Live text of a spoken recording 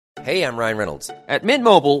Hey, I'm Ryan Reynolds. At Mint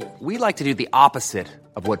Mobile, we like to do the opposite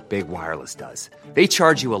of what Big Wireless does. They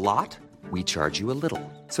charge you a lot, we charge you a little.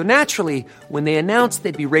 So naturally, when they announced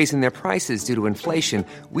they'd be raising their prices due to inflation,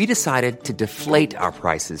 we decided to deflate our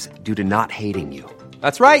prices due to not hating you.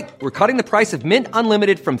 That's right. We're cutting the price of Mint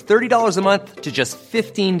Unlimited from $30 a month to just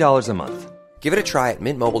 $15 a month. Give it a try at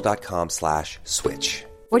mintmobile.com/switch.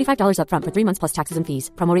 $45 up front for 3 months plus taxes and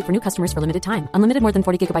fees. Promo rate for new customers for limited time. Unlimited more than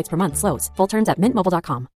 40 gigabytes per month. Slows full terms at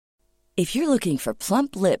mintmobile.com. If you're looking for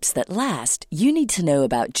plump lips that last, you need to know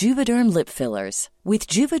about Juvederm lip fillers. With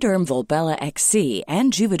Juvederm Volbella XC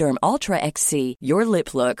and Juvederm Ultra XC, your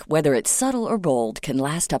lip look, whether it's subtle or bold, can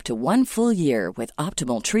last up to 1 full year with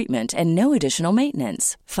optimal treatment and no additional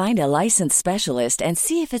maintenance. Find a licensed specialist and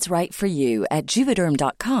see if it's right for you at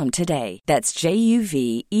Juvederm.com today. That's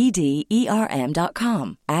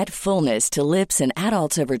JUVEDERM.com. Add fullness to lips in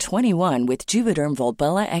adults over 21 with Juvederm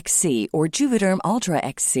Volbella XC or Juvederm Ultra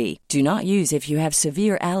XC. Do not use if you have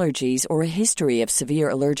severe allergies or a history of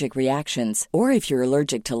severe allergic reactions, or if you're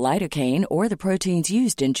allergic to lidocaine or the proteins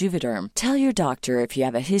used in Juvederm. Tell your doctor if you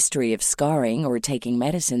have a history of scarring or taking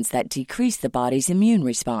medicines that decrease the body's immune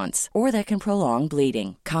response or that can prolong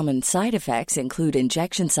bleeding. Common side effects include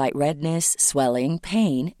injection site redness, swelling,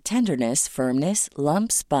 pain, tenderness, firmness,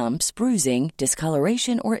 lumps, bumps, bruising,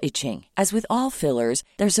 discoloration, or itching. As with all fillers,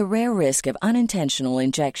 there's a rare risk of unintentional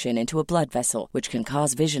injection into a blood vessel, which can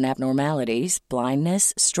cause vision abnormalities,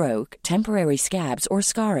 blindness, stroke, temporary scabs, or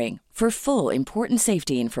scarring. For full, important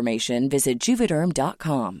safety information, visit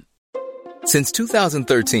Juvederm.com. Since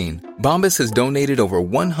 2013, Bombas has donated over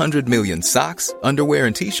 100 million socks, underwear,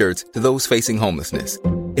 and T-shirts to those facing homelessness.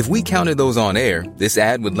 If we counted those on air, this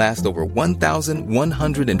ad would last over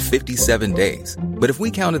 1,157 days. But if we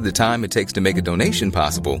counted the time it takes to make a donation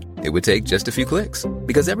possible, it would take just a few clicks.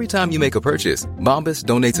 Because every time you make a purchase, Bombas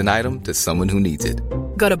donates an item to someone who needs it.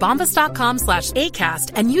 Go to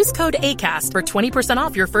bombas.com/ACAST and use code ACAST for 20%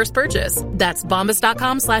 off your first purchase. That's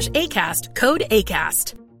bombas.com/ACAST, code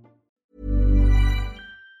ACAST.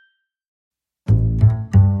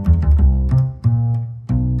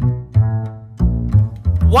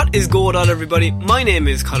 What is going on, everybody? My name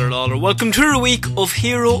is Conor Lawler. Welcome to a week of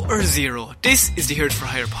Hero or Zero. This is the Here for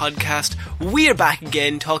Hire podcast. We are back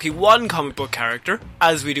again talking one comic book character,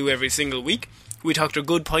 as we do every single week. We talk their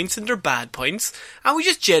good points and their bad points, and we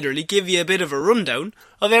just generally give you a bit of a rundown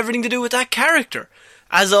of everything to do with that character.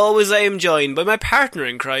 As always, I am joined by my partner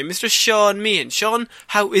in crime, Mr. Sean Meehan. Sean,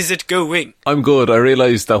 how is it going? I'm good. I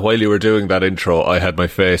realised that while you were doing that intro, I had my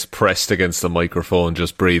face pressed against the microphone,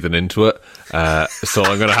 just breathing into it. So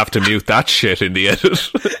I'm going to have to mute that shit in the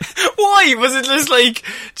edit. Why? Was it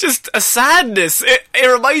just a sadness? It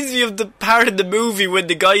reminds me of the part in the movie when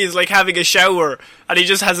the guy is like having a shower and he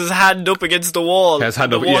just has his hand up against the wall. His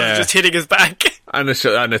hand up, the wall yeah. is just hitting his back. And it's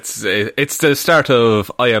the start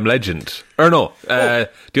of I Am Legend. Or no, the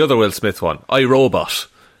other Will Smith one. I, Robot.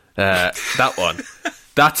 That one.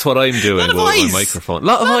 That's what I'm doing with my microphone.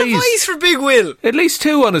 Lot of eyes for Big Will. At least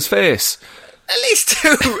 2 on his face. At least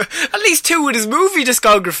two with his movie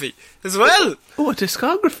discography as well. Oh,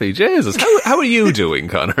 discography, Jesus. How are you doing,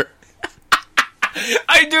 Connor?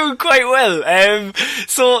 I'm doing quite well.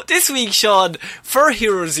 So this week, Sean, for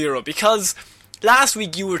Hero Zero, because last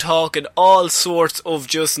week you were talking all sorts of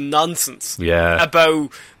just nonsense. Yeah.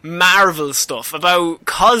 About Marvel stuff, about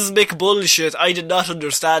cosmic bullshit I did not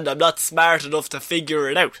understand. I'm not smart enough to figure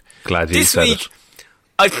it out. Glad you said it.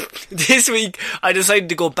 This week I decided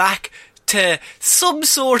to go back to some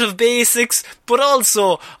sort of basics, but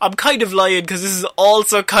also I'm kind of lying because this is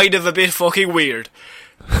also kind of a bit fucking weird.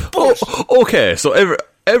 But, okay, so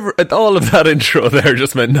all of that intro there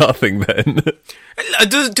just meant nothing then.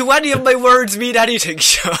 Do any of my words mean anything,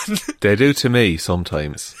 Sean? They do to me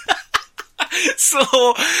sometimes.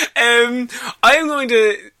 So, I'm going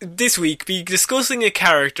to, this week, be discussing a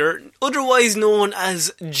character otherwise known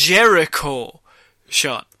as Jericho,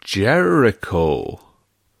 Sean. Jericho.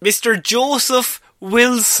 Mr. Joseph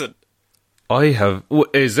Wilson.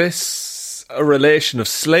 Is this a relation of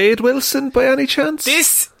Slade Wilson by any chance?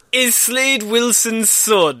 This is Slade Wilson's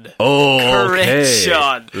son. Oh, correct, okay.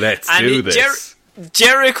 Sean. Let's do this.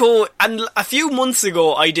 Jericho, and a few months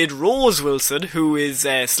ago I did Rose Wilson, who is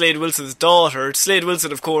Slade Wilson's daughter. Slade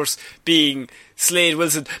Wilson, of course, being Slade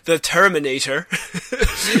Wilson, the Terminator.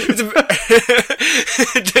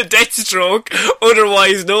 The Deathstroke,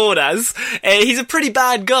 otherwise known as. He's a pretty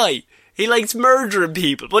bad guy. He likes murdering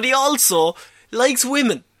people, but he also likes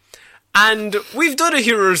women. And we've done a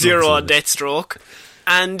Hero Zero on Deathstroke,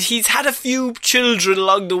 and he's had a few children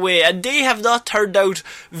along the way, and they have not turned out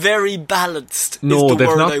very balanced. No, is the they've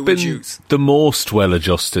word not I would been use. the most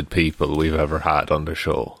well-adjusted people we've ever had on the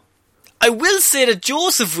show. I will say that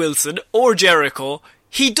Joseph Wilson, or Jericho,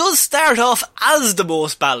 he does start off as the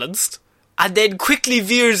most balanced, and then quickly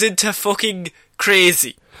veers into fucking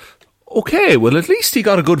crazy. Okay, well at least he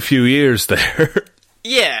got a good few years there.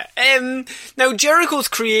 Yeah, now Jericho's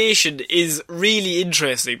creation is really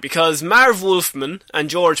interesting because Marv Wolfman and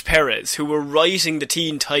George Perez, who were writing the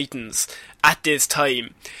Teen Titans at this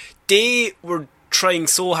time, they were trying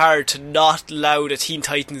so hard to not allow the Teen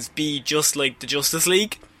Titans be just like the Justice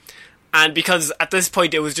League. And because at this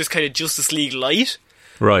point it was just kind of Justice League light.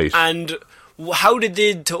 Right. And how they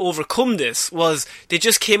did to overcome this was they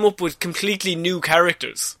just came up with completely new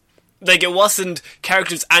characters. Like, it wasn't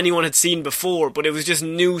characters anyone had seen before, but it was just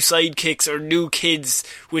new sidekicks or new kids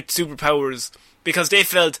with superpowers. Because they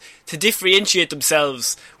felt, to differentiate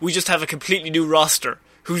themselves, we just have a completely new roster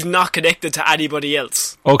who's not connected to anybody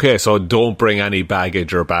else. Okay, so don't bring any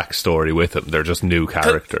baggage or backstory with them. They're just new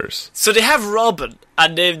characters. So they have Robin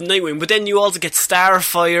and they have Nightwing, but then you also get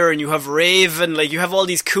Starfire and you have Raven. Like, you have all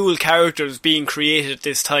these cool characters being created at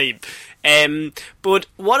this time. But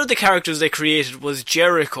one of the characters they created was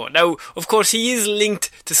Jericho. Now, of course, he is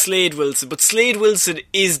linked to Slade Wilson, but Slade Wilson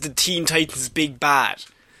is the Teen Titans' big bad.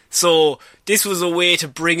 So this was a way to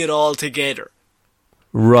bring it all together.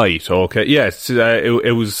 Right, okay. Yes,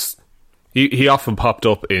 it was... He often popped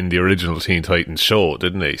up in the original Teen Titans show,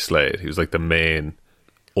 didn't he, Slade? He was like the main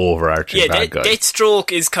overarching bad guy.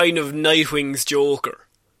 Deathstroke is kind of Nightwing's Joker.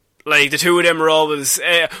 Like, the two of them are always...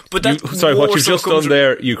 but that what you've just done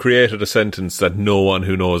there, you created a sentence that no one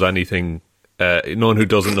who knows anything, no one who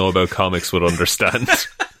doesn't know about comics would understand.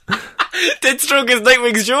 Deathstroke is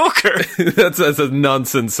Nightwing's Joker. That's a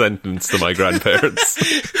nonsense sentence to my grandparents.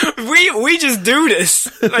 We just do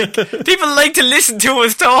this. Like, people like to listen to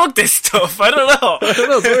us talk this stuff. I don't know.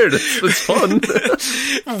 It's weird. It's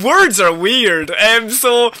fun. Words are weird.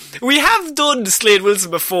 So we have done Slade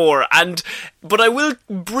Wilson before, but I will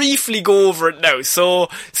briefly go over it now. So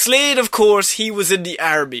Slade, of course, he was in the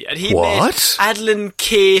army, and he met Adeline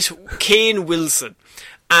Kane Wilson.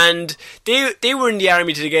 And they were in the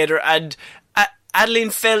army together, and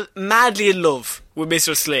Adeline fell madly in love with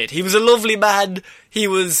Mr. Slade. He was a lovely man. He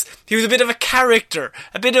was a bit of a character,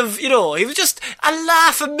 a bit of, he was just a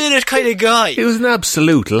laugh-a-minute kind of guy. He was an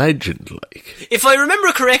absolute legend, like. If I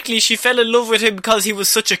remember correctly, she fell in love with him because he was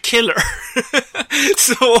such a killer.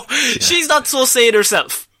 She's not so sane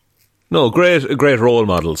herself. No, great role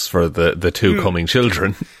models for the two coming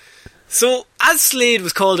children. So, as Slade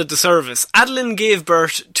was called into service, Adeline gave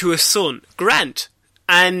birth to a son, Grant,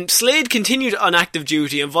 and Slade continued on active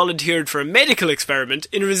duty and volunteered for a medical experiment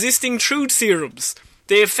in resisting truth serums.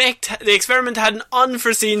 The experiment had an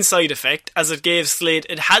unforeseen side effect, as it gave Slade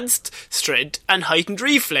enhanced strength and heightened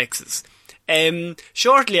reflexes.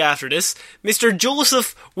 Shortly after this, Mr.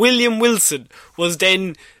 Joseph William Wilson was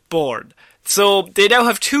then born. So, they now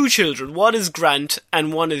have two children, one is Grant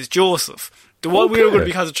and one is Joseph. The one we were going to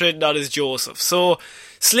be concentrating on is Joseph. So,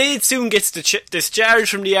 Slade soon gets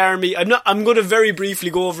discharged from the army. I'm going to very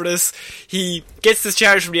briefly go over this. He gets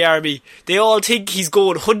discharged from the army. They all think he's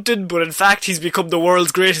going hunting, but in fact he's become the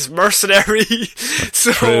world's greatest mercenary.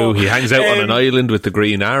 So, true, he hangs out on an island with the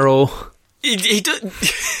Green Arrow. He does.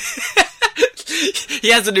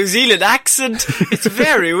 He has a New Zealand accent. It's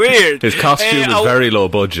very weird. His costume is very low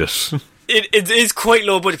budget. It is quite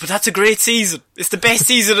low budget, but that's a great season. It's the best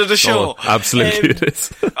season of the show. Oh, absolutely it is.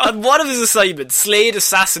 On one of his assignments, Slade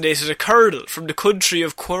assassinated a colonel from the country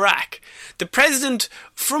of Quirac. The president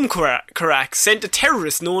from Quirac sent a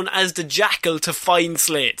terrorist known as the Jackal to find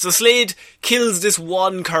Slade. So Slade kills this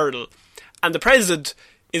one colonel, and the president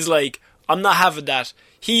is like, I'm not having that.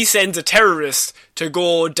 He sends a terrorist to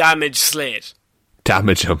go damage Slade.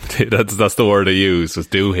 Damage him. That's the word I use. Was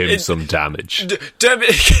do him some damage.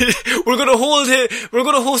 We're gonna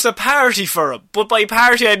host a party for him. But by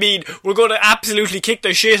party I mean we're gonna absolutely kick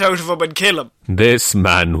the shit out of him and kill him. This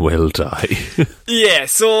man will die. Yeah,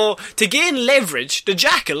 so to gain leverage, the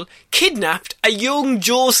Jackal kidnapped a young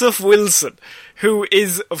Joseph Wilson, who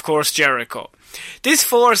is, of course, Jericho. This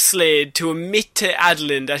forced Slade to admit to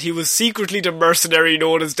Adeline that he was secretly the mercenary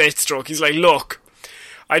known as Deathstroke. He's like, look,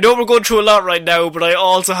 I know we're going through a lot right now, but I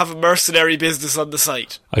also have a mercenary business on the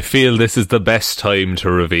side. I feel this is the best time to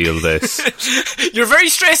reveal this. You're very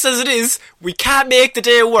stressed as it is. We can't make the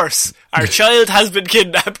day worse. Our child has been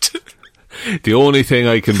kidnapped. The only thing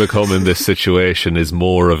I can become in this situation is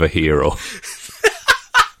more of a hero.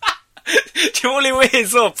 The only way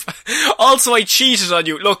is up. Also, I cheated on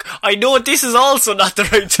you. Look, I know this is also not the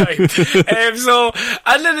right time. So,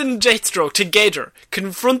 Adeline and Deathstroke together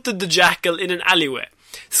confronted the Jackal in an alleyway.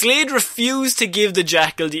 Slade refused to give the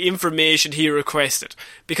Jackal the information he requested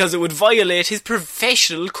because it would violate his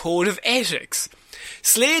professional code of ethics.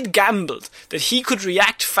 Slade gambled that he could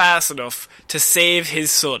react fast enough to save his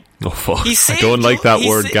son. Oh fuck, I don't like that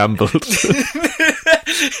word, gambled.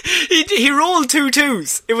 he rolled 2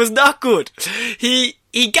 2s. It was not good. He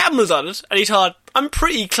gambled on it and he thought, I'm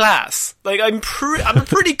pretty class. Like, I'm a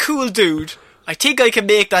pretty cool dude. I think I can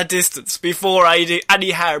make that distance before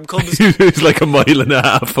any harm comes to me. He's like a mile and a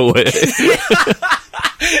half away.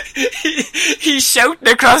 He's shouting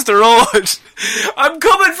across the road, I'm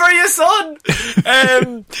coming for you, son!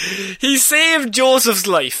 He saved Joseph's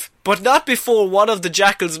life, but not before one of the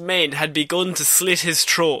Jackal's men had begun to slit his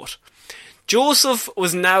throat. Joseph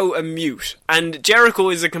was now a mute, and Jericho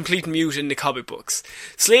is a complete mute in the comic books.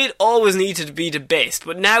 Slade always needed to be the best,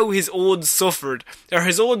 but now his own son suffered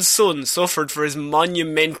for his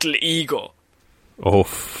monumental ego. Oh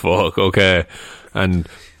fuck, okay. And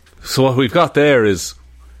so what we've got there is,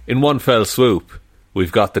 in one fell swoop,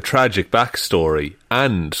 we've got the tragic backstory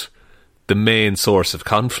and the main source of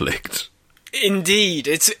conflict. Indeed,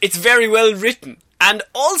 it's very well written. And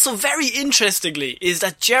also, very interestingly, is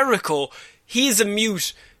that Jericho, he is a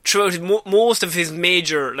mute throughout most of his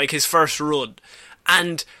major, like his first run.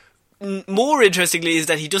 And more interestingly is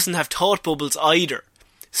that he doesn't have thought bubbles either.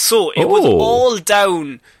 So it was all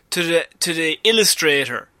down to the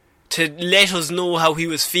illustrator to let us know how he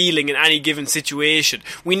was feeling in any given situation.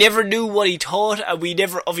 We never knew what he thought, and we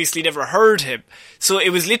obviously never heard him. So it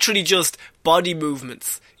was literally just body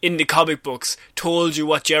movements in the comic books told you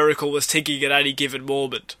what Jericho was thinking at any given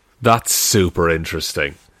moment. That's super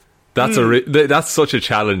interesting. That's that's such a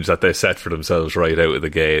challenge that they set for themselves right out of the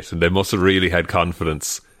gate, and they must have really had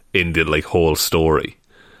confidence in the whole story.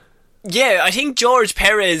 Yeah, I think George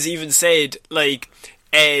Perez even said they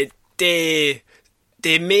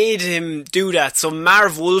made him do that, so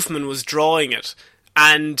Marv Wolfman was drawing it,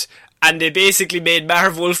 and they basically made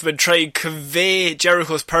Marv Wolfman try and convey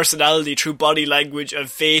Jericho's personality through body language and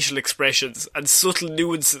facial expressions and subtle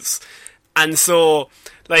nuances. And so,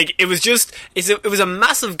 it was a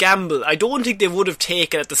massive gamble. I don't think they would have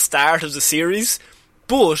taken at the start of the series,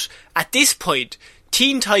 but at this point,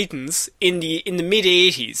 Teen Titans in the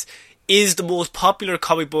mid-80s is the most popular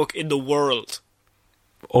comic book in the world.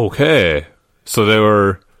 Okay, so they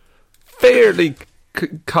were fairly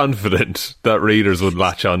confident that readers would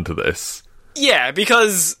latch onto this. Yeah,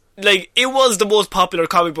 because it was the most popular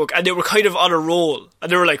comic book, and they were kind of on a roll, and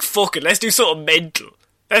they were like, fuck it, let's do something mental.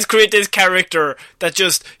 Let's create this character that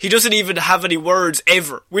he doesn't even have any words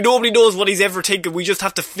ever. Nobody knows what he's ever thinking. We just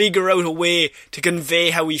have to figure out a way to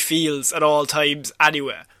convey how he feels at all times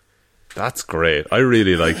anyway. That's great. I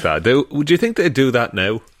really like that. Would you think they'd do that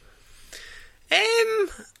now?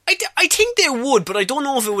 I think they would, but I don't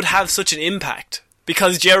know if it would have such an impact.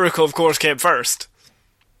 Because Jericho, of course, came first.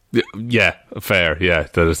 Yeah, fair, yeah.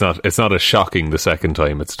 It's not as shocking the second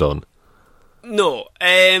time it's done. No.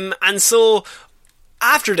 And so,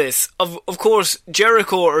 after this, of course,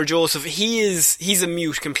 Jericho or Joseph, he's a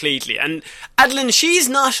mute completely. And Adeline, she's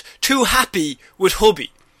not too happy with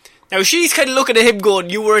hubby. Now, she's kind of looking at him going,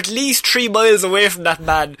 you were at least 3 miles away from that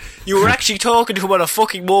man. You were actually talking to him on a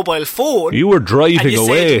fucking mobile phone. You were driving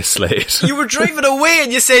away, Slade. You were driving away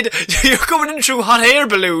and you said, you're coming in through a hot air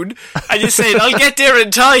balloon. And you said, I'll get there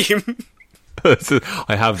in time.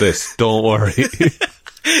 I have this, don't worry.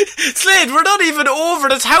 Slade, we're not even over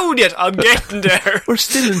the town yet. I'm getting there. We're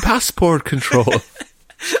still in passport control.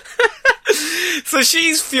 So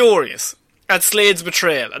she's furious at Slade's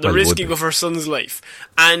betrayal and the risking of her son's life.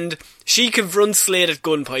 And she confronts Slade at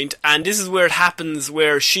gunpoint, and this is where it happens,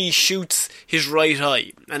 where she shoots his right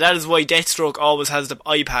eye. And that is why Deathstroke always has the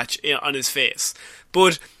eye patch on his face.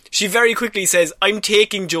 But she very quickly says, I'm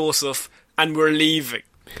taking Joseph and we're leaving.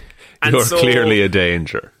 And You're clearly a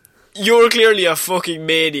danger. You're clearly a fucking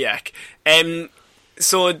maniac.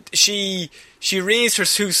 So she raised her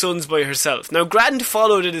 2 sons by herself. Now, Grant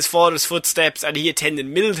followed in his father's footsteps and he attended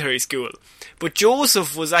military school. But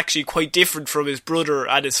Joseph was actually quite different from his brother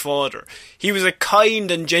and his father. He was a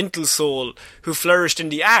kind and gentle soul who flourished in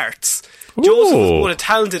the arts. Ooh. Joseph was both a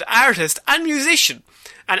talented artist and musician.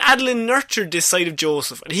 And Adeline nurtured this side of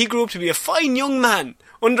Joseph, and he grew up to be a fine young man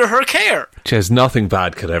under her care. Jez, nothing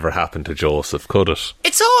bad could ever happen to Joseph, could it?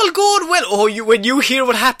 It's all going well. When you hear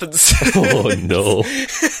what happens. Oh, no.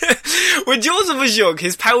 When Joseph was young,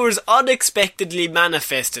 his powers unexpectedly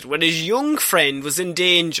manifested when his young friend was in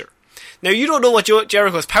danger. Now, you don't know what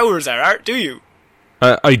Jericho's powers are, do you?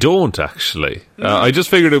 I don't, actually. I just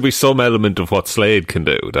figured there'd be some element of what Slade can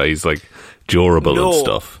do, that he's, durable and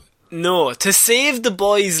stuff. No, to save the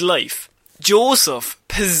boy's life, Joseph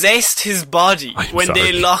possessed his body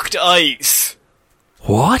they locked eyes.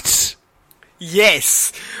 What?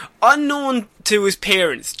 Yes. Unknown to his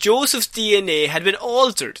parents, Joseph's DNA had been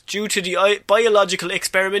altered due to the biological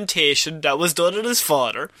experimentation that was done on his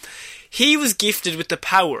father. He was gifted with the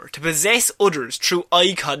power to possess others through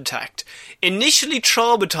eye contact. Initially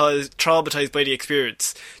traumatized by the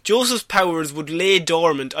experience, Joseph's powers would lay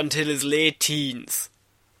dormant until his late teens.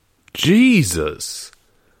 Jesus.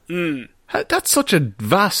 That's such a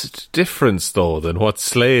vast difference, though, than what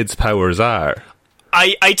Slade's powers are.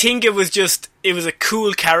 I think it was a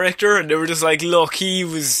cool character, and they were just like, look,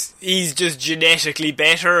 he's just genetically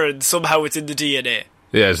better, and somehow it's in the DNA.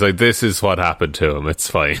 Yeah, it's like, this is what happened to him, it's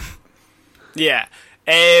fine. Yeah.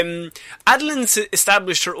 Adeline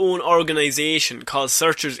established her own organisation called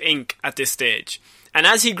Searchers Inc. at this stage, and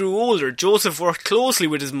as he grew older, Joseph worked closely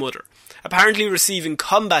with his mother, apparently receiving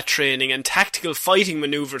combat training and tactical fighting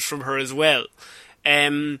manoeuvres from her as well.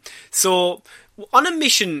 So, on a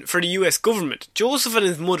mission for the US government, Joseph and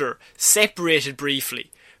his mother separated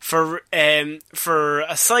briefly for a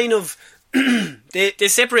sign of they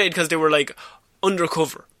separated because they were like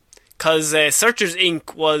undercover. Because Searchers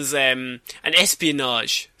Inc. was an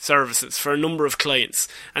espionage services for a number of clients,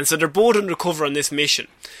 and so they're both undercover on this mission.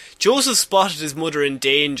 Joseph spotted his mother in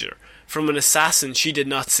danger from an assassin she did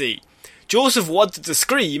not see. Joseph wanted to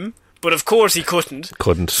scream, but of course he couldn't.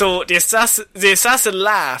 So the assassin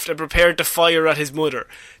laughed and prepared to fire at his mother.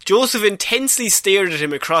 Joseph intensely stared at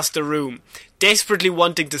him across the room, desperately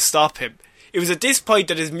wanting to stop him. It was at this point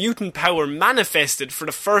that his mutant power manifested for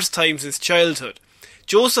the first time since childhood.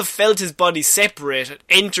 Joseph felt his body separate and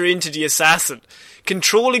enter into the assassin,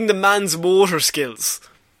 controlling the man's motor skills.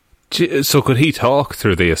 So could he talk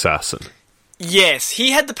through the assassin? Yes,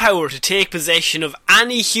 he had the power to take possession of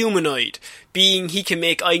any humanoid being he can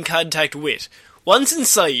make eye contact with. Once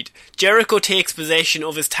inside, Jericho takes possession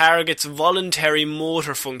of his target's voluntary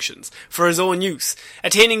motor functions for his own use,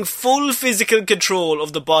 attaining full physical control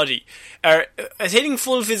of the body. Attaining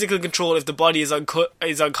full physical control if the body is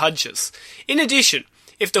unconscious. In addition,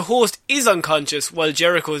 if the host is unconscious while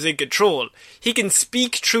Jericho is in control, he can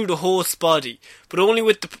speak through the host's body, but only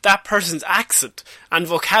with that person's accent and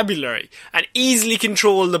vocabulary, and easily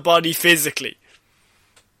control the body physically.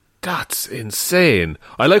 That's insane.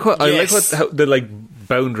 I like how the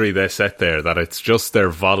boundary they set there, that it's just their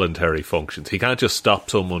voluntary functions. He can't just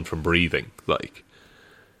stop someone from breathing, like.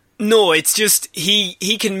 No, it's just he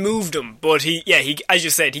can move them, but he as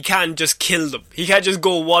you said, he can't just kill them. He can't just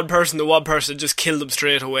go one person to one person and just kill them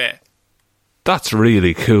straight away. That's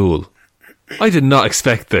really cool. I did not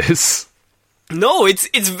expect this. No, it's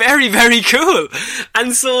very, very cool.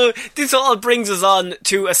 And so this all brings us on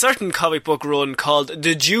to a certain comic book run called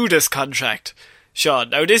The Judas Contract.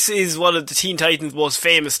 Sean, now this is one of the Teen Titans' most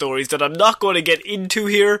famous stories that I'm not going to get into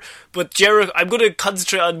here, but I'm going to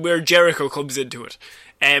concentrate on where Jericho comes into it.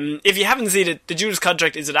 If you haven't seen it, The Judas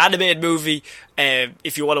Contract is an animated movie,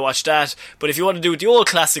 if you want to watch that. But if you want to do it the old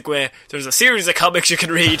classic way, there's a series of comics you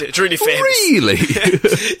can read. It's really famous. Really?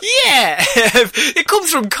 Yeah! It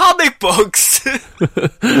comes from comic books.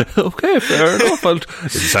 Okay, fair enough.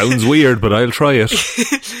 It sounds weird, but I'll try it.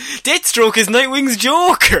 Deathstroke is Nightwing's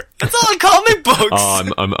Joker. It's all comic books.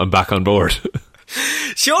 Oh, I'm back on board.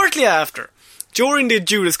 Shortly after, during the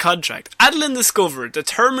Judas Contract, Adeline discovered the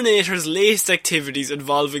Terminator's latest activities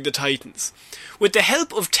involving the Titans. With the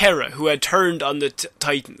help of Terra, who had turned on the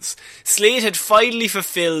Titans, Slade had finally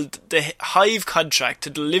fulfilled the Hive contract to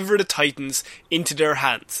deliver the Titans into their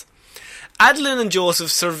hands. Adeline and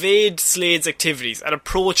Joseph surveyed Slade's activities and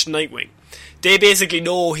approached Nightwing. They basically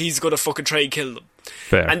know he's going to fucking try and kill them.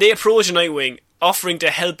 Fair. And they approached Nightwing, offering to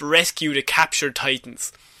help rescue the captured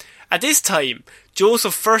Titans. At this time,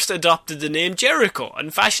 Joseph first adopted the name Jericho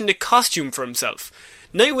and fashioned a costume for himself.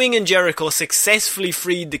 Nightwing and Jericho successfully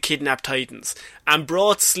freed the kidnapped Titans and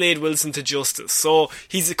brought Slade Wilson to justice. So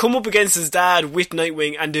he's come up against his dad with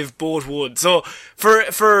Nightwing and they've both won. So for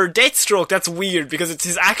Deathstroke, that's weird because it's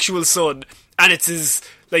his actual son and it's his,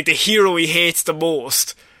 like, the hero he hates the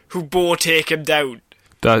most who both take him down.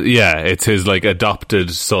 It's his, like,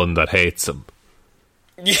 adopted son that hates him.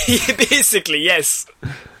 Basically, yes.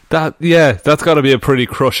 That's got to be a pretty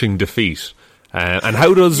crushing defeat. And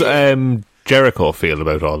how does Jericho feel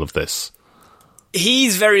about all of this?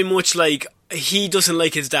 He's very much like, he doesn't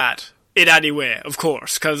like his dad in any way, of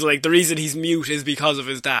course, because like the reason he's mute is because of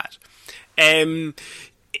his dad.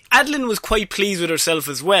 Adeline was quite pleased with herself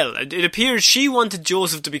as well, and it appears she wanted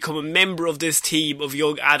Joseph to become a member of this team of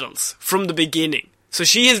young adults from the beginning. So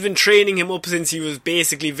she has been training him up since he was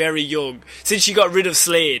basically very young, since she got rid of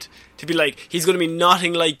Slade, to be like, he's going to be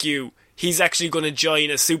nothing like you. he's actually going to join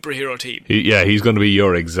a superhero team. He's going to be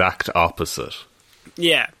your exact opposite.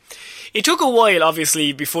 Yeah. It took a while,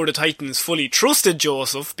 obviously, before the Titans fully trusted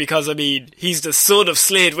Joseph, because, I mean, he's the son of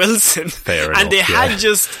Slade Wilson. Fair enough,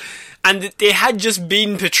 and they had just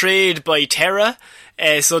been betrayed by Terra,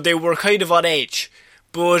 so they were kind of on edge.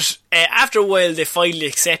 But after a while, they finally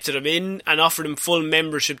accepted him in and offered him full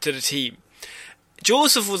membership to the team.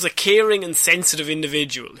 Joseph was a caring and sensitive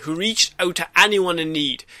individual who reached out to anyone in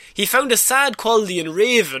need. He found a sad quality in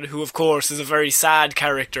Raven, who of course is a very sad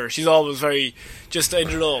character. She's always very, just, I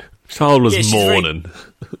don't know. She's always moaning.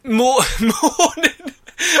 Moaning.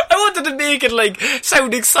 I wanted to make it, like,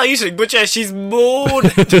 sound exciting, but yeah, she's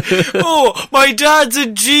moaning. Oh, my dad's a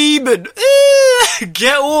demon.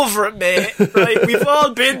 Get over it, mate. Right, we've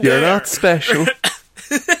all been there. You're not special.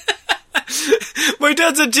 My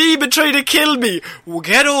dad's a demon trying to kill me. Well,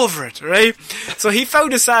 get over it, right? So he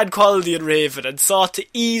found a sad quality in Raven and sought to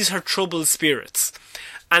ease her troubled spirits.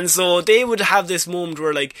 And so they would have this moment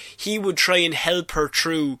where, like, he would try and help her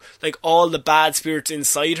through, like, all the bad spirits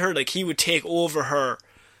inside her. Like, he would take over her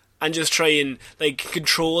and just try and, like,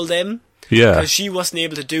 control them. Yeah. Because she wasn't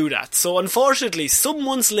able to do that. So, unfortunately, some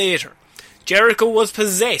months later, Jericho was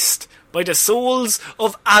possessed by the souls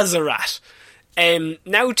of Azarat.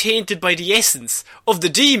 Now tainted by the essence of the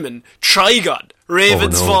demon Trigon,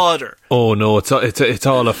 Raven's father. Oh no, it's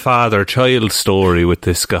all a father-child story with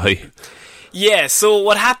this guy. Yeah, so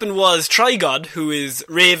what happened was Trigon, who is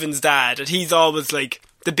Raven's dad, and he's always like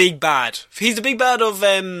the big bad. He's the big bad of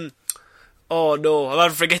oh no,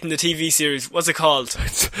 I'm forgetting the TV series. What's it called?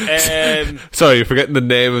 Sorry, you're forgetting the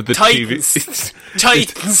name of the Titans. TV.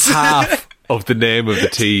 Titans. It's half of the name of the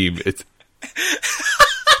team. It's.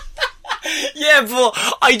 Yeah, but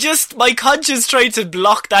my conscience tried to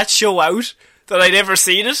block that show out, that I'd ever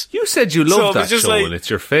seen it. You said you loved that show, like, and it's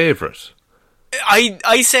your favourite.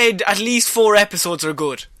 I said at least 4 episodes are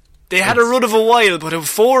good. They had a run of a while, but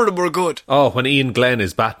 4 of them were good. Oh, when Ian Glenn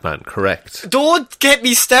is Batman, correct. Don't get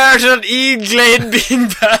me started on Ian Glenn being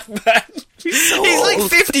Batman. He's like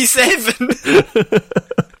 57.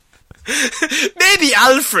 Maybe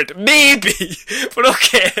Alfred, maybe. But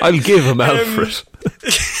okay. I'll give him Alfred.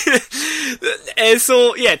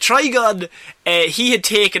 So, yeah, Trigon, he had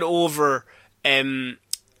taken over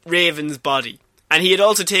Raven's body. And he had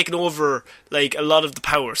also taken over, like, a lot of the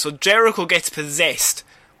power. So Jericho gets possessed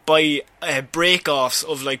by break-offs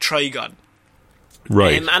of, like, Trigon.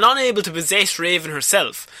 Right. And unable to possess Raven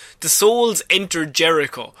herself, the souls entered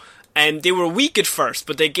Jericho. And they were weak at first,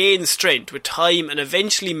 but they gained strength with time and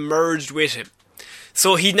eventually merged with him.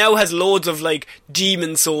 So he now has loads of, like,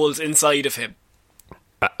 demon souls inside of him.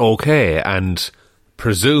 Okay, and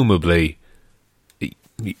presumably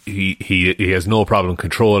he has no problem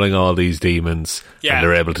controlling all these demons, and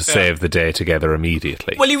they're able to save the day together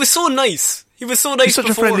immediately. Well, he was so nice. He was so nice. He's such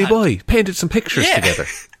a friendly boy. Painted some pictures together.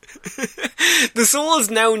 The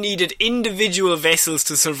souls now needed individual vessels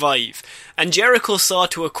to survive, and Jericho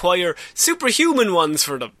sought to acquire superhuman ones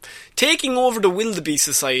for them, taking over the Wildebeest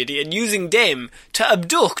Society and using them to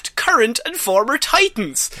abduct current and former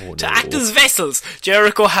Titans to act as vessels.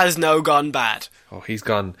 Jericho has now gone bad. Oh, he's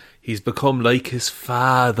become like his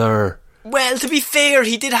father. Well, to be fair,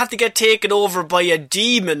 he did have to get taken over by a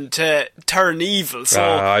demon to turn evil, so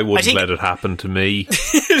I wouldn't let it happen to me.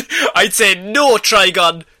 I'd say no,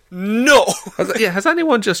 Trigon. No. Has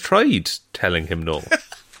anyone just tried telling him no?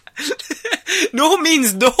 No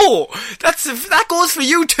means no. That goes for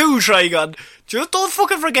you too, Trigon. Just don't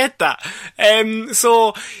fucking forget that.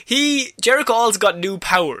 So Jericho also got new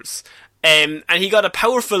powers. And he got a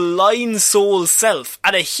powerful lion soul self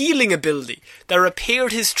and a healing ability that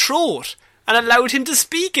repaired his throat and allowed him to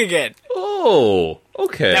speak again. Oh,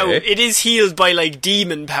 okay. Now, it is healed by, like,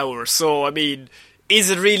 demon power, so, I mean, is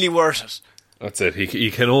it really worth it? That's it.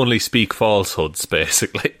 He can only speak falsehoods,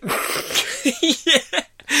 basically. Yeah.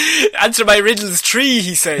 Answer my riddles 3,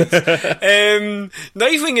 he says.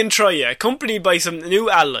 Nightwing and Troya, accompanied by some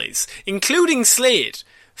new allies, including Slade,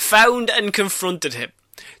 found and confronted him.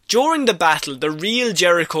 During the battle, the real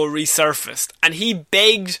Jericho resurfaced, and he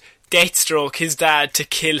begged Deathstroke, his dad, to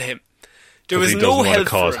kill him. There was no help for him. He doesn't want to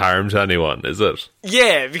cause harm to anyone, is it?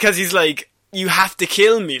 Yeah, because he's like, you have to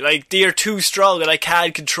kill me. Like, they're too strong and I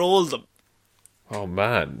can't control them. Oh,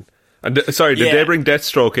 man. And sorry, did they bring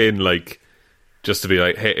Deathstroke in, like, just to be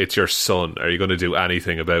like, hey, it's your son. Are you going to do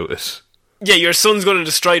anything about it? Yeah, your son's going to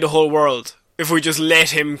destroy the whole world if we just let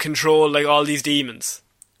him control, like, all these demons.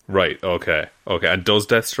 Right, okay. And does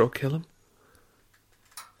Deathstroke kill him?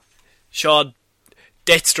 Sean,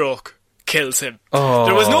 Deathstroke kills him. Oh.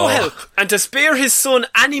 There was no help, and to spare his son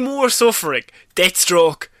any more suffering,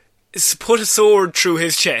 Deathstroke put a sword through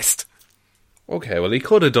his chest. Okay, well, he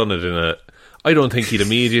could have done it in a... I don't think he'd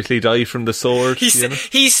immediately die from the sword.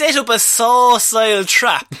 He set up a Saw-style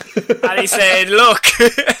trap, and he said, look,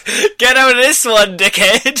 get out of this one,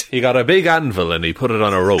 dickhead. He got a big anvil and he put it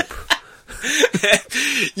on a rope.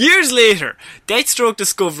 Years later, Deathstroke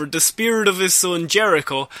discovered the spirit of his son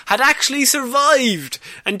Jericho had actually survived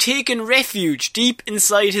and taken refuge deep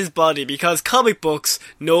inside his body, because comic books,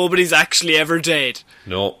 nobody's actually ever dead.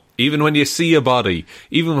 No, even when you see a body,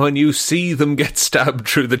 even when you see them get stabbed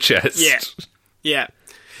through the chest. Yeah.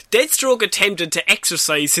 Deathstroke attempted to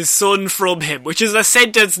exorcise his son from him, which is a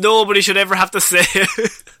sentence nobody should ever have to say.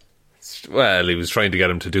 Well, he was trying to get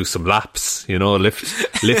him to do some laps,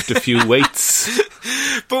 lift a few weights.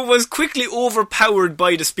 But was quickly overpowered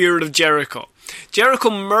by the spirit of Jericho. Jericho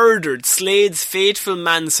murdered Slade's faithful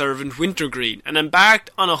manservant Wintergreen and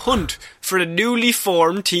embarked on a hunt for the newly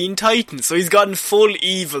formed Teen Titans. So he's gotten full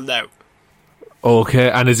evil now. Okay,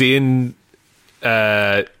 and is he in...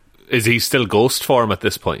 is he still ghost form at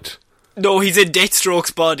this point? No, he's in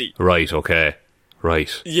Deathstroke's body. Right, okay.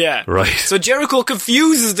 Right. Yeah. Right. So Jericho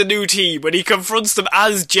confuses the new team when he confronts them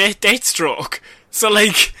as Deathstroke. So,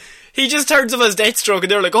 like, he just turns up as Deathstroke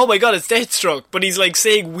and they're like, oh my god, it's Deathstroke. But he's, like,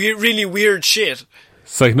 saying really weird shit.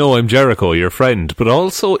 It's like, no, I'm Jericho, your friend, but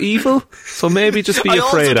also evil? So maybe just be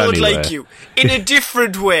afraid anyway. I also don't like you. In a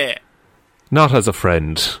different way. Not as a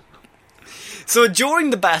friend. So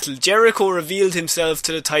during the battle, Jericho revealed himself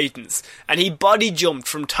to the Titans, and he body jumped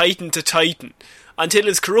from Titan to Titan, until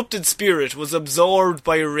his corrupted spirit was absorbed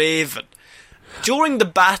by Raven. During the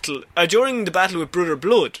battle with Brother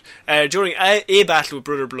Blood,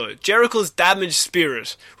 Jericho's damaged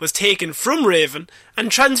spirit was taken from Raven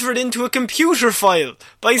and transferred into a computer file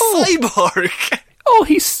by Cyborg. Oh,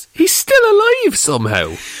 he's still alive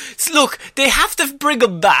somehow. So look, they have to bring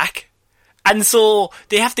him back, and so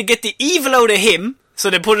they have to get the evil out of him,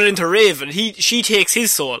 so they put it into Raven. She takes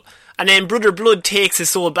his soul. And then Brother Blood takes his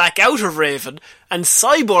soul back out of Raven, and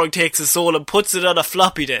Cyborg takes his soul and puts it on a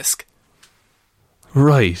floppy disk.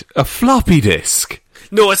 Right, a floppy disk?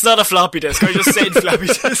 No, it's not a floppy disk. I just said floppy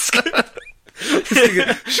disk.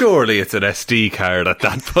 Surely it's an SD card at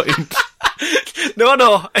that point.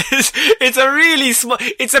 No, it's a really small...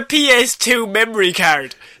 It's a PS2 memory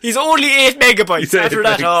card. He's only 8 megabytes. After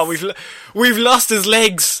that, we've lost his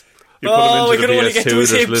legs. You put him into the PS2,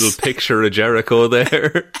 there's a little picture of Jericho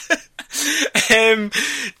there.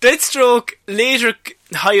 Deathstroke later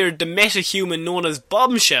hired the metahuman known as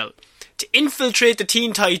Bombshell to infiltrate the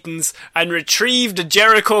Teen Titans and retrieve the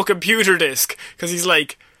Jericho computer disk. Because he's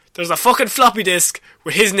like, there's a fucking floppy disk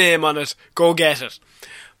with his name on it, go get it.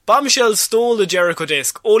 Bombshell stole the Jericho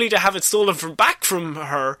disk, only to have it stolen back from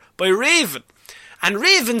her by Raven. And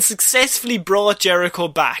Raven successfully brought Jericho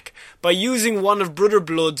back by using one of Brother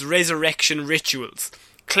Blood's resurrection rituals,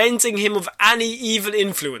 cleansing him of any evil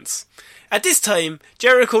influence. At this time,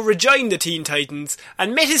 Jericho rejoined the Teen Titans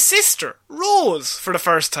and met his sister, Rose, for the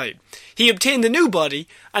first time. He obtained a new body,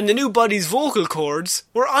 and the new body's vocal cords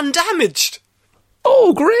were undamaged.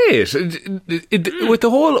 Oh, great! With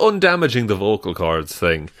the whole undamaging the vocal cords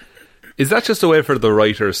thing, is that just a way for the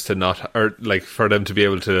writers to not, or like for them to be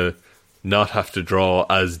able to not have to draw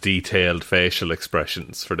as detailed facial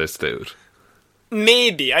expressions for this dude?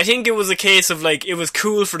 Maybe. I think it was a case of like, it was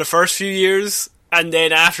cool for the first few years, and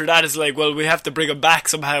then after that it's like, well, we have to bring him back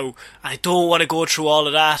somehow. I don't want to go through all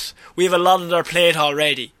of that. We have a lot on our plate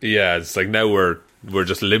already. Yeah, it's like now we're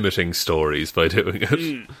just limiting stories by doing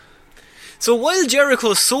it. So while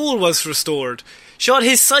Jericho's soul was restored, Sean,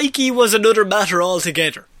 his psyche was another matter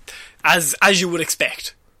altogether. As you would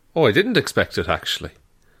expect. Oh, I didn't expect it, actually.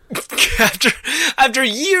 After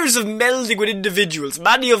years of melding with individuals,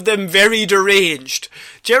 many of them very deranged,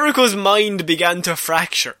 Jericho's mind began to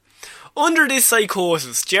fracture. Under this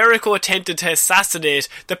psychosis, Jericho attempted to assassinate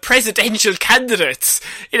the presidential candidates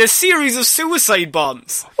in a series of suicide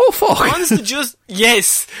bombs. Oh, fuck.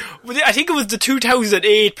 Yes. I think it was the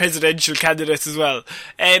 2008 presidential candidates as well.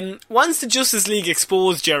 Once the Justice League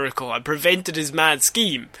exposed Jericho and prevented his mad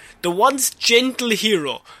scheme, the once gentle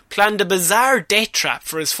hero planned a bizarre death trap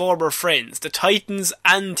for his former friends, the Titans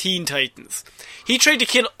and Teen Titans. He tried to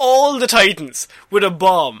kill all the Titans with a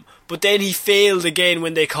bomb, but then he failed again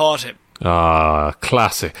when they caught him. Ah,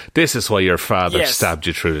 classic. This is why your father stabbed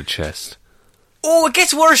you through the chest. Oh, it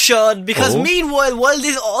gets worse, Sean, because meanwhile, while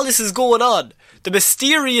all this is going on, the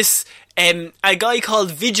mysterious, a guy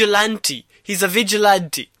called Vigilante, he's a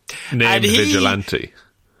vigilante. Named Vigilante.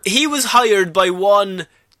 He was hired by one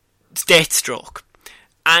Deathstroke.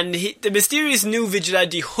 And the mysterious new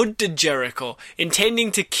vigilante hunted Jericho,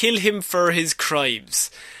 intending to kill him for his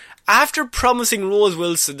crimes. after promising Rose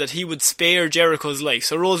Wilson that he would spare Jericho's life.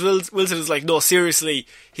 So Rose Wilson is like, no, seriously,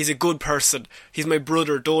 he's a good person. He's my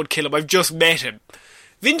brother, don't kill him. I've just met him.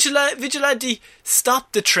 Vigilante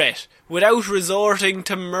stopped the threat without resorting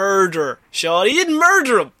to murder. Sean, he didn't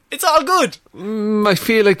murder him. It's all good. I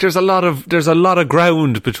feel like there's a lot of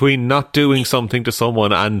ground between not doing something to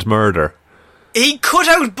someone and murder. He cut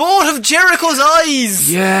out both of Jericho's eyes.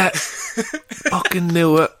 Yeah, fucking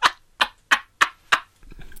knew it.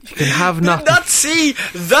 You can have nothing. Did not see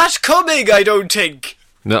that coming, I don't think.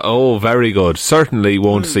 No, oh, very good. Certainly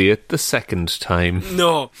won't see it the second time.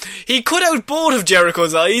 No. He cut out both of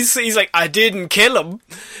Jericho's eyes. He's like, I didn't kill him.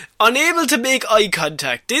 Unable to make eye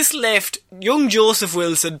contact, this left young Joseph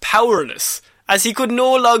Wilson powerless, as he could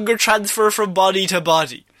no longer transfer from body to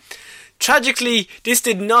body. Tragically, this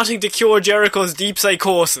did nothing to cure Jericho's deep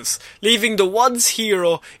psychosis, leaving the once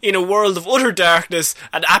hero in a world of utter darkness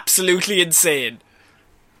and absolutely insane.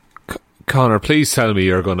 Connor, please tell me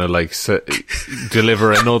you're going to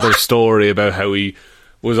deliver another story about how he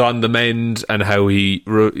was on the mend and how he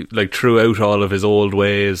threw out all of his old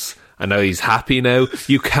ways and now he's happy now.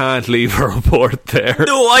 You can't leave a report there.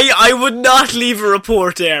 No, I would not leave a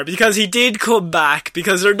report there because he did come back,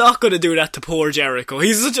 because they're not going to do that to poor Jericho.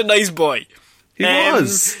 He's such a nice boy. He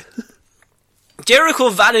was. Jericho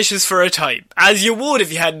vanishes for a time, as you would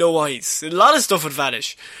if you had no eyes. A lot of stuff would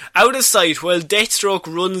vanish. Out of sight while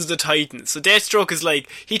Deathstroke runs the Titans. So Deathstroke is like,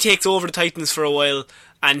 he takes over the Titans for a while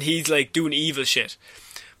and he's like doing evil shit.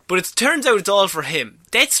 But it turns out it's all for him.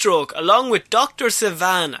 Deathstroke, along with Dr.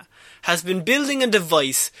 Savannah, has been building a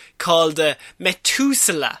device called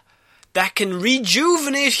Methuselah that can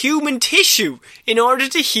rejuvenate human tissue in order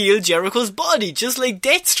to heal Jericho's body, just like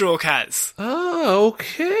Deathstroke has. Ah,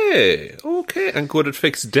 okay. Okay, and could it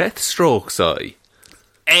fix Deathstroke's eye?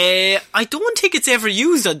 I don't think it's ever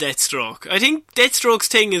used on Deathstroke. I think Deathstroke's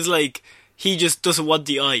thing is like, he just doesn't want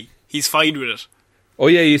the eye. He's fine with it. Oh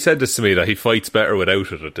yeah, you said this to me, that he fights better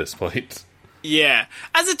without it at this point. Yeah.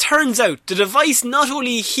 As it turns out, the device not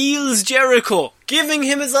only heals Jericho, giving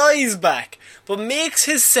him his eyes back, but makes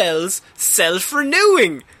his cells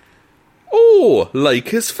self-renewing. Oh, like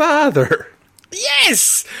his father.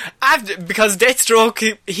 Yes! Because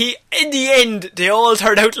Deathstroke, he in the end, they all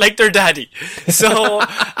turned out like their daddy. So,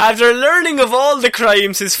 after learning of all the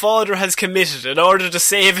crimes his father has committed in order to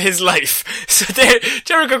save his life, so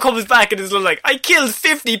Jericho comes back and is like, I killed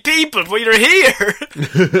 50 people, but you're here!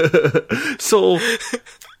 So,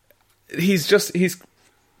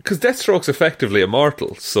 because Deathstroke's effectively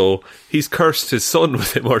immortal, so he's cursed his son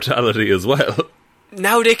with immortality as well.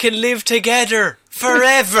 Now they can live together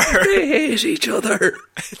forever. They hate each other.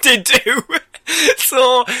 They do.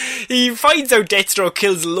 So he finds out Deathstroke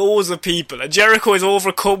kills loads of people and Jericho is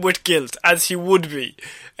overcome with guilt, as he would be.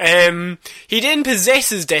 He then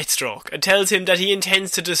possesses Deathstroke and tells him that he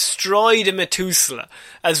intends to destroy the Methuselah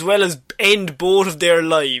as well as end both of their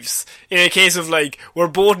lives, in a case of like, we're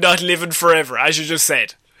both not living forever, as you just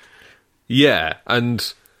said. Yeah,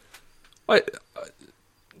 and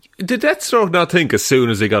did Deathstroke not think as soon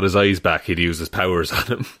as he got his eyes back he'd use his powers on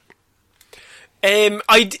him?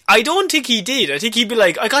 I don't think he did. I think he'd be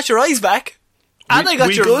like, I got your eyes back and I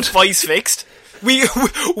got your voice fixed. We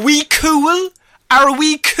cool? Are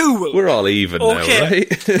we cool? We're all even now,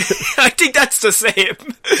 right? I think that's the same.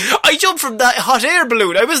 I jumped from that hot air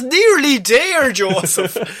balloon. I was nearly there,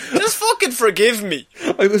 Joseph. Just fucking forgive me.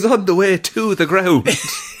 I was on the way to the ground.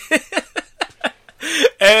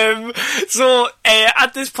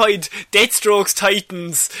 At this point, Deathstroke's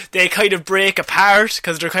Titans, they kind of break apart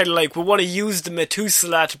because they're kind of like, we want to use the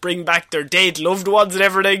Methuselah to bring back their dead loved ones and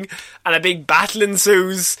everything, and a big battle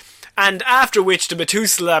ensues. And after which the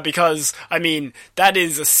Methuselah, because, I mean, that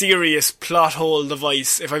is a serious plot hole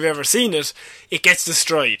device if I've ever seen it, it gets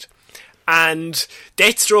destroyed. And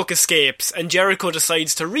Deathstroke escapes, and Jericho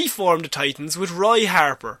decides to reform the Titans with Roy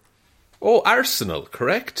Harper. Oh, Arsenal,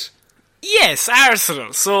 correct? Yes,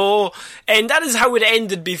 Arsenal. So, and that is how it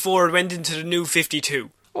ended before it went into the new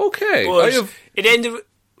 52. Okay.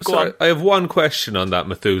 I have one question on that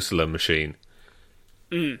Methuselah machine.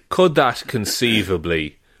 Could that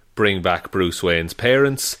conceivably bring back Bruce Wayne's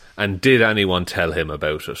parents, and did anyone tell him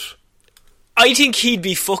about it? I think he'd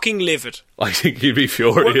be fucking livid. I think he'd be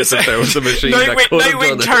furious if there was a machine that could have done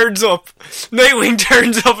it. Nightwing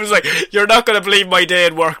turns up and is like, you're not going to believe my day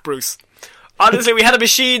at work, Bruce. Honestly, we had a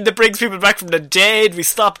machine that brings people back from the dead. We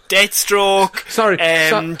stopped Deathstroke.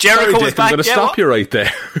 Jericho was back. I'm going to stop you right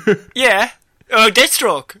there. Yeah.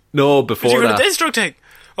 Deathstroke. No, before that. The Deathstroke thing.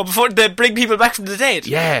 Or before they bring people back from the dead.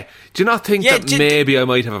 Yeah. Do you not think that maybe I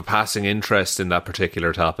might have a passing interest in that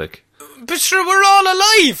particular topic? But sure, we're all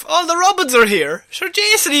alive. All the Robins are here. Sure,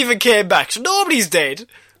 Jason even came back. Sure, nobody's dead.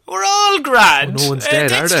 We're all grand. Oh, no one's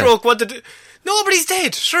dead, are they? Deathstroke wanted to... Nobody's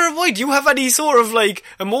dead. Sure, why? Do you have any sort of, like,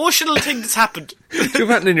 emotional thing that's happened? Do you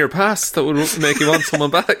have anything in your past that would make you want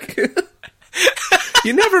someone back?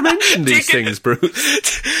 You never mention these things,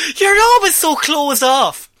 Bruce. You're always so closed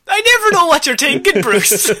off. I never know what you're thinking,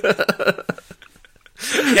 Bruce.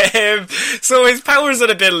 So his powers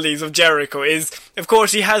and abilities of Jericho is, of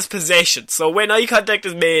course, he has possession. So when eye contact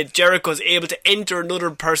is made, Jericho is able to enter another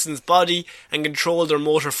person's body and control their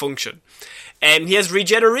motor function. He has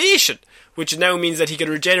regeneration, which now means that he can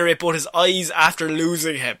regenerate both his eyes after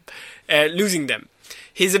losing them.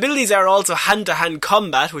 His abilities are also hand-to-hand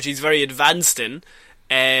combat, which he's very advanced in.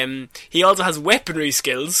 He also has weaponry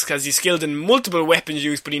skills, because he's skilled in multiple weapons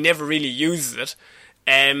use, but he never really uses it.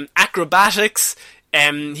 Acrobatics.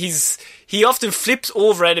 He often flips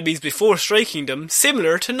over enemies before striking them,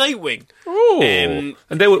 similar to Nightwing. Oh, and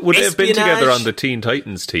they would they have been together on the Teen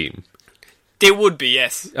Titans team? They would be,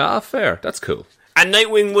 yes. Ah, fair. That's cool. And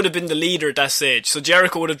Nightwing would have been the leader at that stage, so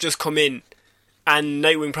Jericho would have just come in, and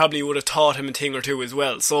Nightwing probably would have taught him a thing or two as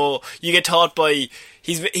well. So you get taught by...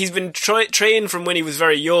 He's been trained from when he was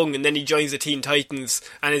very young, and then he joins the Teen Titans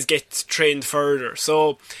and gets trained further.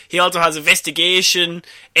 So he also has investigation,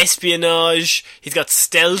 espionage, he's got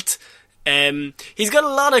stealth, he's got a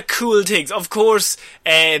lot of cool things. Of course,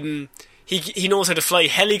 he knows how to fly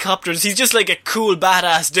helicopters. He's just like a cool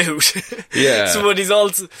badass dude. Yeah.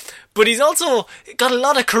 But he's also got a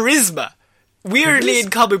lot of charisma. Weirdly,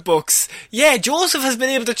 in comic books, yeah, Joseph has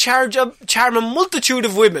been able to charm a multitude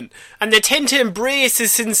of women, and they tend to embrace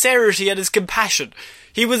his sincerity and his compassion.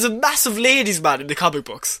 He was a massive ladies' man in the comic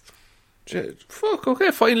books. Fuck,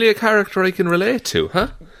 okay, finally a character I can relate to, huh?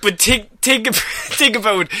 But think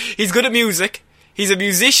about, he's good at music, he's a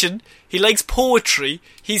musician, he likes poetry,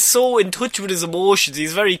 he's so in touch with his emotions,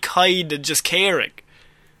 he's very kind and just caring.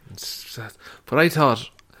 But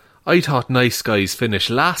I thought nice guys finish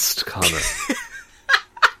last, Connor.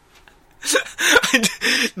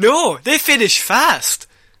 No, they finish fast.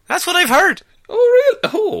 That's what I've heard. Oh,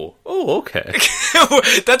 really? Oh, okay.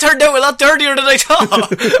 That turned out a lot dirtier than I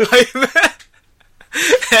thought.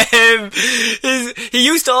 He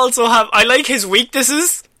used to also have... I like his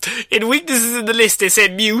weaknesses. In weaknesses in the list, they say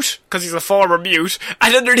mute, because he's a former mute.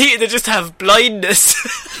 And underneath, they just have blindness.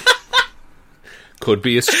 Could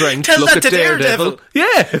be a strength. Tell Look that at to Daredevil.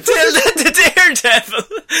 Yeah. Tell that to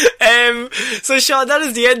Daredevil. So, Sean, that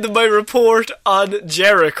is the end of my report on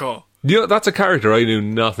Jericho. You know, that's a character I knew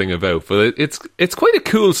nothing about, but it's quite a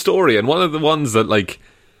cool story, and one of the ones that, like,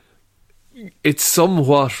 it's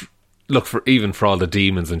somewhat... Look, for all the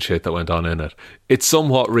demons and shit that went on in it, it's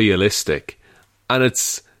somewhat realistic. And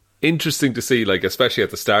it's interesting to see, like, especially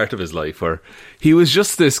at the start of his life, where he was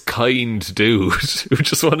just this kind dude who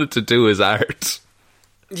just wanted to do his art.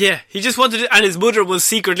 Yeah, he just wanted to, and his mother was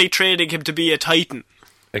secretly training him to be a Titan.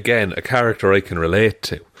 Again, a character I can relate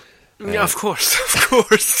to. Yeah, of course.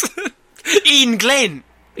 Ian Glenn.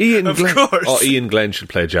 Of course. Oh, Ian Glenn should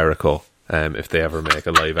play Jericho, if they ever make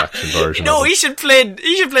a live action version. No, of he should play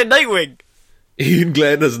Nightwing. Ian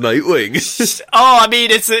Glenn as Nightwing. Oh, I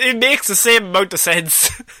mean, it makes the same amount of sense.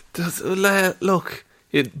 Look,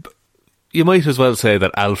 you might as well say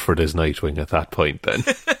that Alfred is Nightwing at that point, then.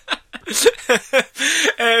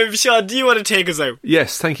 Sean, do you want to take us out?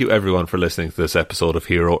 Yes, thank you everyone for listening to this episode of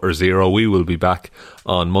Hero or Zero. We will be back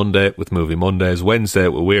on Monday with Movie Mondays, Wednesday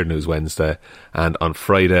with Weird News Wednesday, and on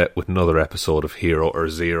Friday with another episode of Hero or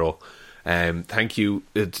Zero. Thank you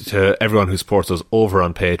to everyone who supports us over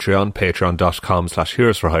on Patreon,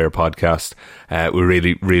 patreon.com/Heroes for Hire podcast. We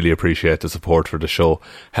really, really appreciate the support for the show.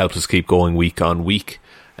 Helps us keep going week on week.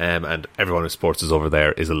 And everyone who supports us over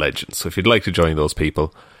there is a legend. So if you'd like to join those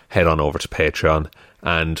people, head on over to Patreon.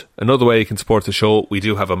 And another way you can support the show, we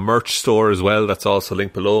do have a merch store as well. That's also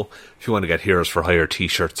linked below. If you want to get Heroes for Hire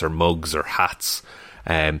t-shirts or mugs or hats,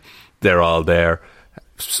 they're all there.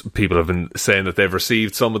 People have been saying that they've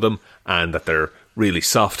received some of them and that they're really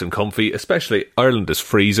soft and comfy. Especially Ireland is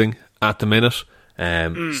freezing at the minute.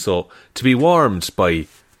 So to be warmed by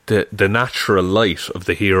the natural light of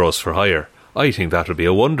the Heroes for Hire, I think that would be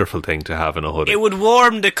a wonderful thing to have in a hoodie. It would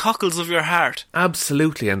warm the cockles of your heart.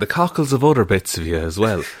 Absolutely, and the cockles of other bits of you as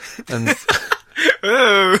well. And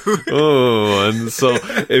and so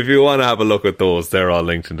if you want to have a look at those, they're all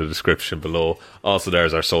linked in the description below. Also,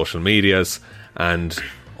 there's our social medias. And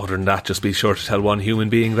other than that, just be sure to tell one human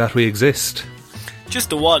being that we exist. Just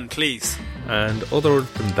the one, please. And other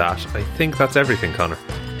than that, I think that's everything, Connor.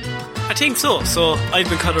 I think so. So, I've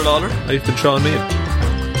been Connor Lawler. I've been Sean Meehan.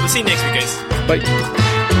 We'll see you next week, guys. Bye.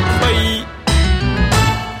 Bye.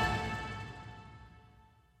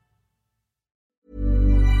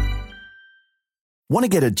 Want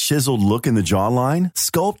to get a chiseled look in the jawline?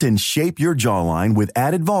 Sculpt and shape your jawline with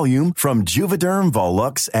added volume from Juvederm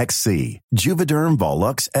Volux XC. Juvederm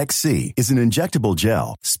Volux XC is an injectable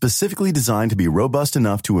gel specifically designed to be robust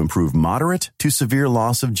enough to improve moderate to severe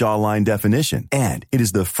loss of jawline definition. And it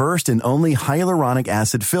is the first and only hyaluronic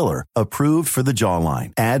acid filler approved for the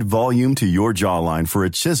jawline. Add volume to your jawline for a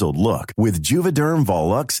chiseled look with Juvederm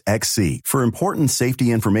Volux XC. For important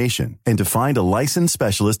safety information and to find a licensed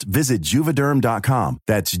specialist, visit Juvederm.com.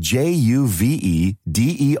 That's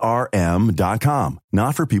Juvederm.com.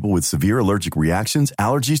 Not for people with severe allergic reactions,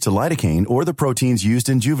 allergies to lidocaine, or the proteins used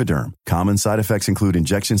in Juvederm. Common side effects include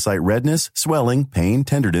injection site redness, swelling, pain,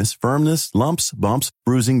 tenderness, firmness, lumps, bumps,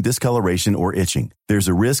 bruising, discoloration, or itching. There's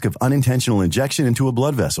a risk of unintentional injection into a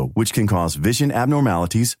blood vessel, which can cause vision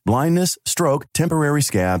abnormalities, blindness, stroke, temporary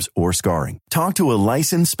scabs, or scarring. Talk to a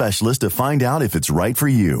licensed specialist to find out if it's right for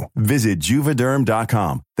you. Visit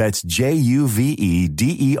Juvederm.com. That's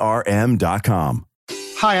Juvederm.com.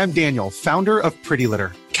 Hi, I'm Daniel, founder of Pretty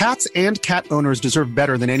Litter. Cats and cat owners deserve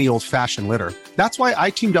better than any old-fashioned litter. That's why I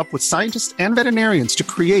teamed up with scientists and veterinarians to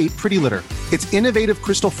create Pretty Litter. Its innovative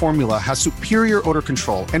crystal formula has superior odor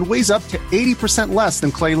control and weighs up to 80% less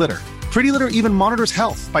than clay litter. Pretty Litter even monitors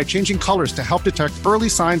health by changing colors to help detect early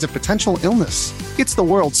signs of potential illness. It's the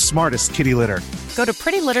world's smartest kitty litter. Go to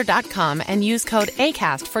prettylitter.com and use code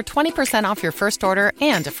ACAST for 20% off your first order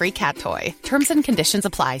and a free cat toy. Terms and conditions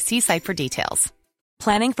apply. See site for details.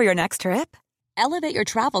 Planning for your next trip? Elevate your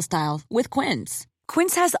travel style with Quince.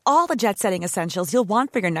 Quince has all the jet-setting essentials you'll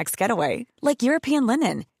want for your next getaway, like European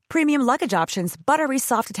linen, premium luggage options, buttery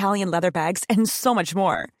soft Italian leather bags, and so much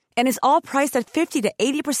more. And is all priced at 50 to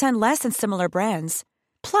 80% less than similar brands.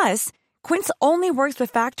 Plus, Quince only works with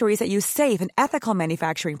factories that use safe and ethical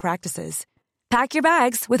manufacturing practices. Pack your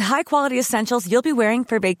bags with high-quality essentials you'll be wearing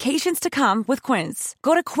for vacations to come with Quince.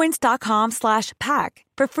 Go to quince.com/pack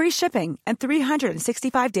for free shipping and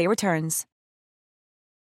 365-day returns.